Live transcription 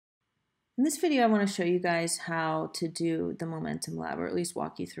In this video, I want to show you guys how to do the momentum lab, or at least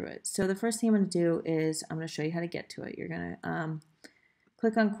walk you through it. So the first thing I'm going to do is I'm going to show you how to get to it. You're going to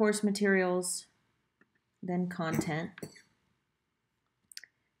click on course materials, then content.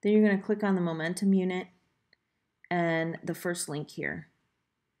 Then you're going to click on the momentum unit and the first link here.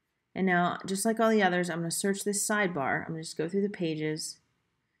 And now, just like all the others, I'm going to search this sidebar. I'm going to just go through the pages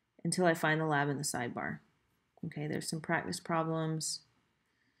until I find the lab in the sidebar. Okay, there's some practice problems,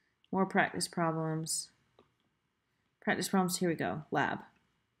 more practice problems. Practice problems, here we go, lab.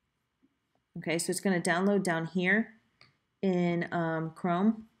 Okay, so it's going to download down here in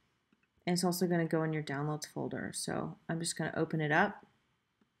Chrome, and it's also going to go in your downloads folder. So I'm just going to open it up.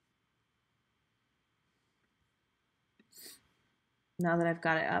 Now that I've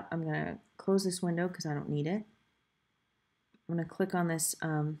got it up, I'm going to close this window because I don't need it. I'm going to click on this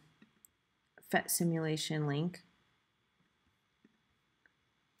PhET simulation link.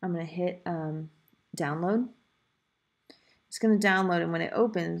 I'm going to hit download. It's going to download, and when it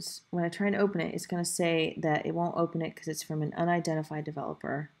opens, when I try to open it, it's going to say that it won't open it because it's from an unidentified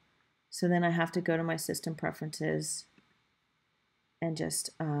developer. So then I have to go to my system preferences and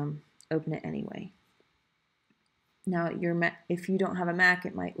just open it anyway. Now, if you don't have a Mac,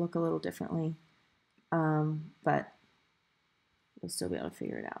 it might look a little differently, but you'll still be able to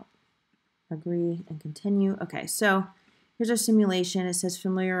figure it out. Agree and continue. Okay, so here's our simulation. It says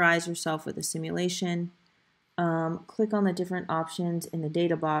familiarize yourself with the simulation. Click on the different options in the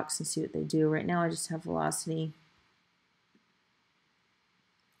data box and see what they do. Right now I just have velocity.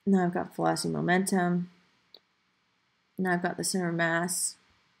 Now I've got velocity momentum. Now I've got the center of mass.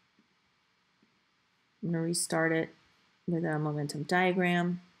 I'm going to restart it with a momentum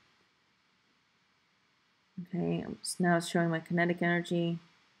diagram. Okay, now it's showing my kinetic energy.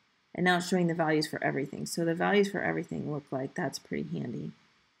 And now it's showing the values for everything. So the values for everything look like that's pretty handy.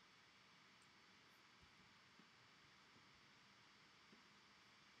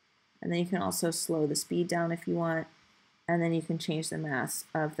 And then you can also slow the speed down if you want. And then you can change the mass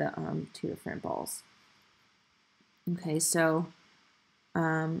of the two different balls. Okay, so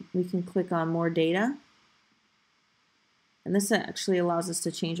we can click on more data. And this actually allows us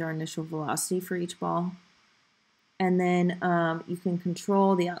to change our initial velocity for each ball. And then you can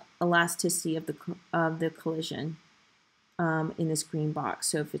control the elasticity of the collision in this green box.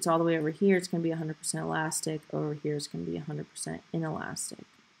 So if it's all the way over here, it's going to be 100% elastic. Over here, it's going to be 100% inelastic.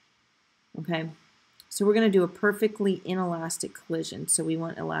 Okay, so we're going to do a perfectly inelastic collision. So we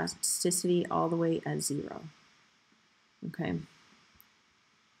want elasticity all the way at 0. Okay.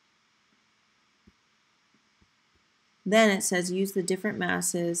 Then it says use the different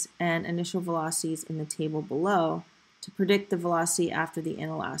masses and initial velocities in the table below to predict the velocity after the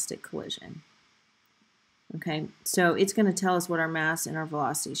inelastic collision. Okay, so it's going to tell us what our mass and our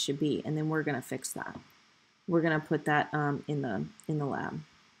velocity should be, and then we're going to fix that. We're going to put that in the lab.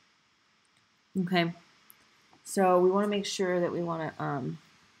 Okay, so we want to make sure that we want to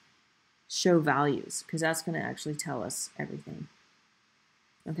show values, because that's going to actually tell us everything.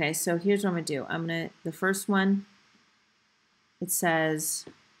 Okay, so here's what I'm going to do. The first one, it says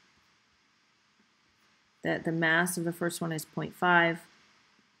that the mass of the first one is 0.5.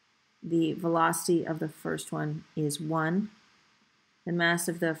 The velocity of the first one is 1. The mass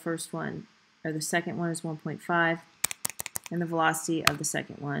of the first one, or the second one, is 1.5. And the velocity of the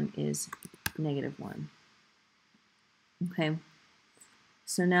second one is -1. Okay,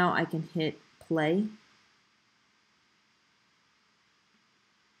 so now I can hit play.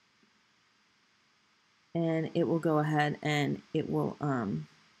 And it will go ahead and it will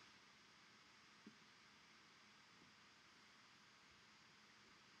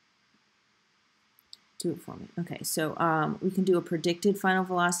do it for me. Okay, so we can do a predicted final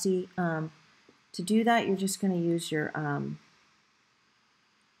velocity. To do that, you're just going to use your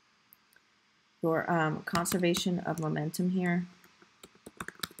conservation of momentum here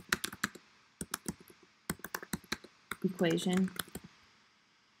equation.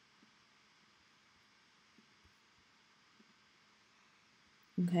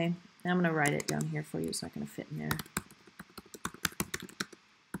 Okay, now I'm going to write it down here for you so I can fit in there.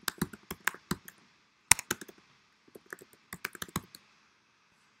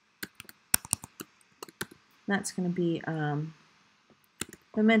 That's going to be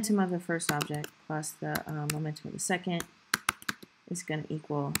momentum of the first object plus the momentum of the second is going to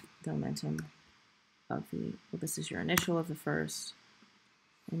equal the momentum of the, well, this is your initial of the first,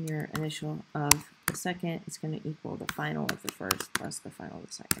 and your initial of the second is going to equal the final of the first plus the final of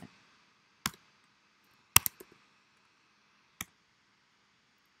the second.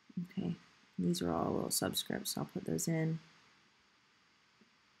 Okay, these are all little subscripts, so I'll put those in.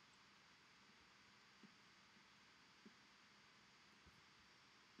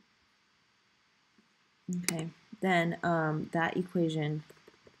 Okay, then that equation,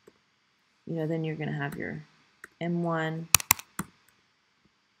 then you're going to have your M1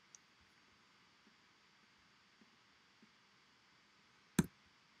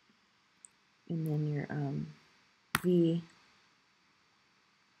 and then your V,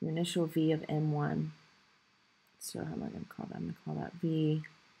 your initial V of M1. So how am I going to call that? I'm going to call that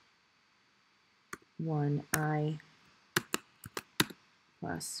V1I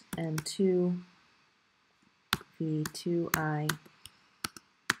plus M2 V2I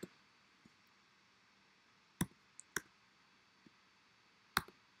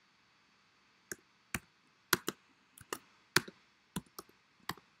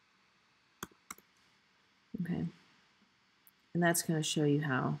okay, and that's going to show you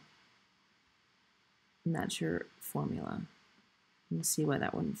how, and that's your formula. Let me see why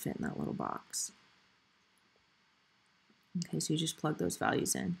that wouldn't fit in that little box. Okay, so you just plug those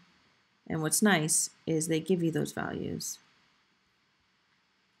values in. And what's nice is they give you those values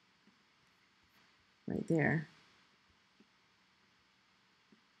right there.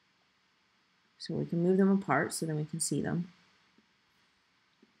 So we can move them apart so then we can see them.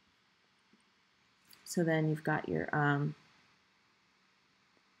 So then you've got your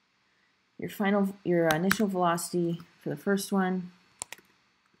initial velocity for the first one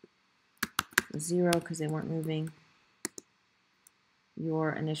was 0 because they weren't moving.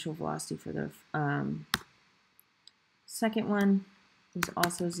 Your initial velocity for the second one was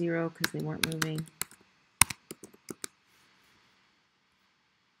also 0 because they weren't moving.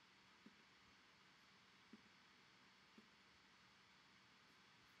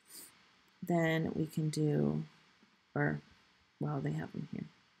 Then we can do, well, they have them here.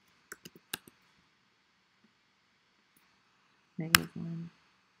 -1.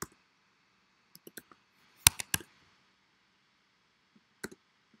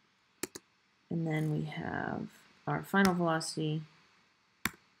 And then we have our final velocity.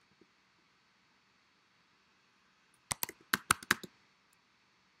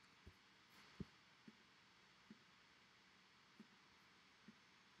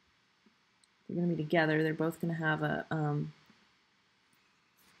 They're going to be together. They're both going to have a,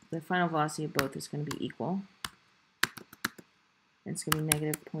 the final velocity of both is going to be equal. And it's going to be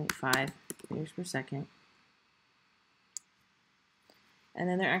 -0.5 meters per second. And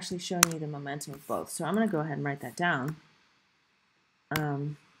then they're actually showing you the momentum of both. So I'm going to go ahead and write that down,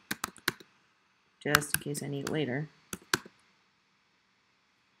 just in case I need it later.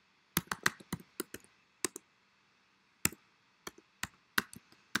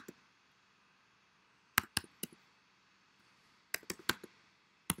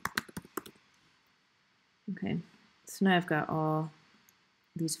 Okay, so now I've got all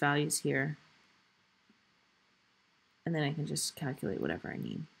these values here. And then I can just calculate whatever I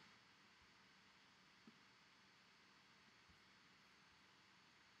need.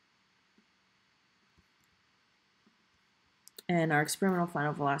 And our experimental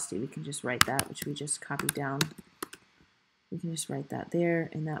final velocity, we can just write that, which we just copied down. We can just write that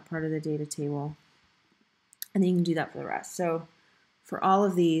there in that part of the data table. And then you can do that for the rest. So for all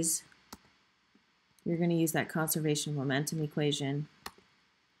of these, you're going to use that conservation momentum equation.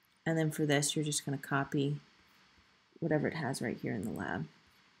 And then for this, you're just going to copy whatever it has right here in the lab.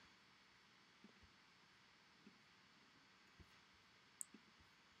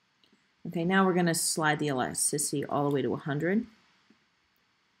 Okay, now we're going to slide the elasticity all the way to 100.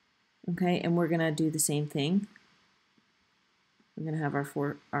 Okay, and we're going to do the same thing. We're going to have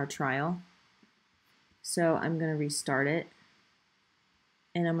our trial. So I'm going to restart it.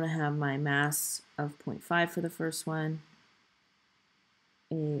 And I'm going to have my mass of 0.5 for the first one.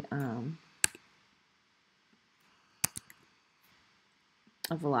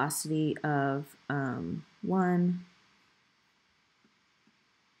 A velocity of 1.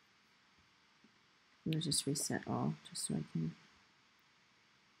 Let me just reset all, just so I can.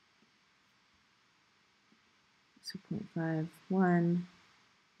 So 0.5, 1,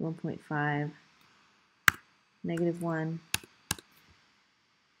 1.5, -1.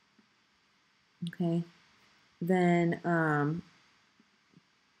 Okay, then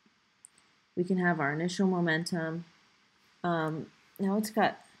we can have our initial momentum. Now it's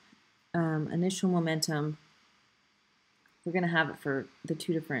got initial momentum. We're going to have it for the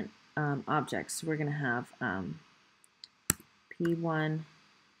two different objects. So we're going to have P1I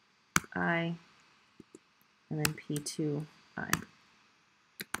and then P2I.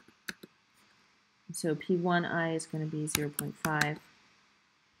 So P1I is going to be 0.5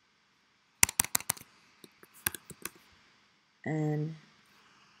 and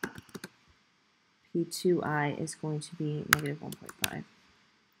P2I is going to be -1.5.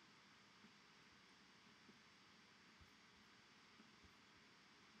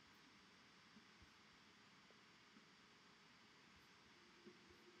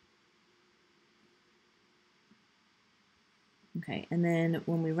 Okay, and then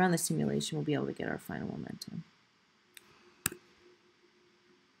when we run the simulation, we'll be able to get our final momentum.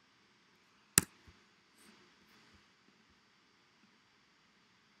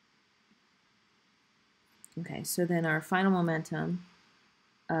 Okay, so then our final momentum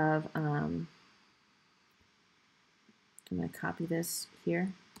of, I'm going to copy this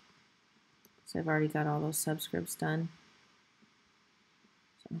here. So I've already got all those subscripts done.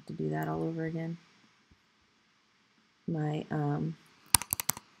 So I have to do that all over again. My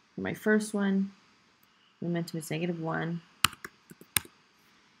for my first one, momentum is -1.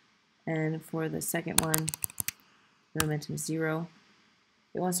 And for the second one, momentum is 0.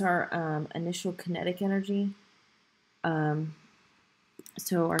 It wants our initial kinetic energy.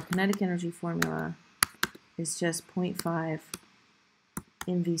 So our kinetic energy formula is just 0.5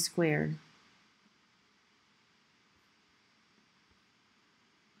 mv squared.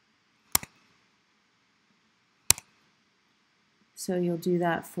 So you'll do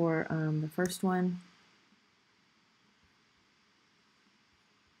that for the first one,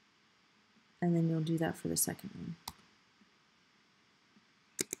 and then you'll do that for the second one.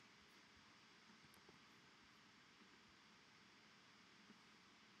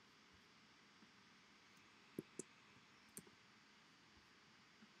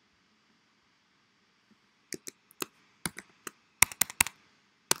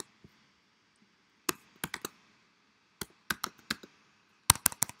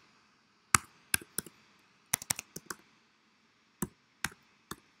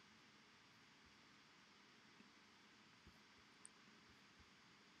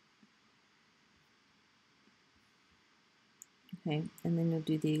 Okay, and then you'll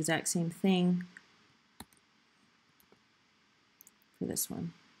do the exact same thing for this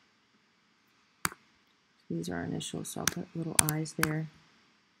one. So these are our initials, so I'll put little I's there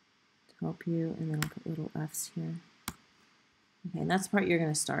to help you, and then I'll put little F's here. Okay, and that's the part you're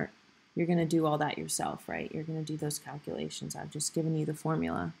going to start. You're going to do all that yourself, right? You're going to do those calculations. I've just given you the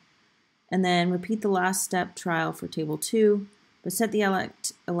formula. And then repeat the last step trial for table 2, but set the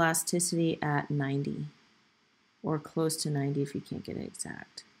elasticity at 90. Or close to 90 if you can't get it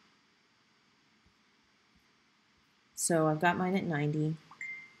exact. So I've got mine at 90.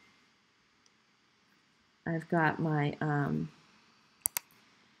 I've got my, I'm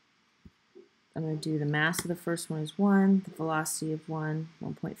going to do the mass of the first one is 1, the velocity of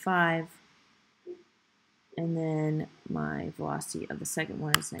 1.5, and then my velocity of the second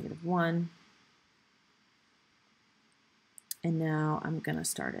one is -1. And now I'm going to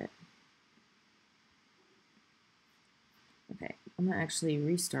start it. Okay, I'm going to actually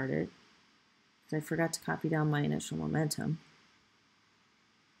restart it because I forgot to copy down my initial momentum.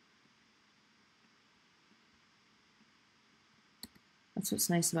 That's what's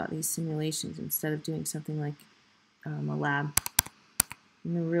nice about these simulations instead of doing something like a lab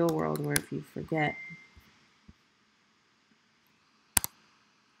in the real world where if you forget,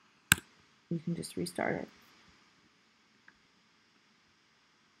 you can just restart it.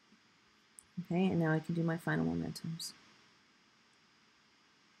 Okay, and now I can do my final momentums.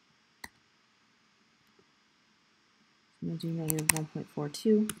 I'm going to do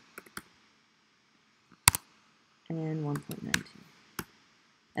 -1.42 and 1.92.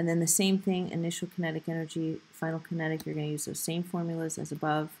 And then the same thing, initial kinetic energy, final kinetic, you're going to use those same formulas as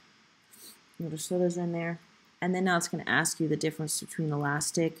above. You'll just throw those in there. And then now it's going to ask you the difference between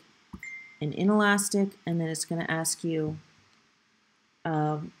elastic and inelastic, and then it's going to ask you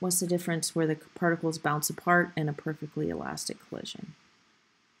what's the difference where the particles bounce apart in a perfectly elastic collision.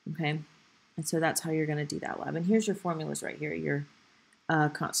 Okay? And so that's how you're going to do that lab. And here's your formulas right here, your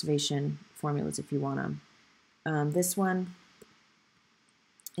conservation formulas if you want them. This one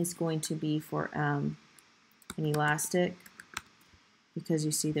is going to be for an elastic because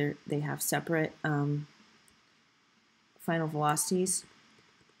you see they have separate final velocities.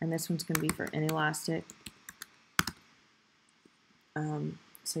 And this one's going to be for inelastic.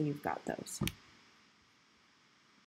 So you've got those.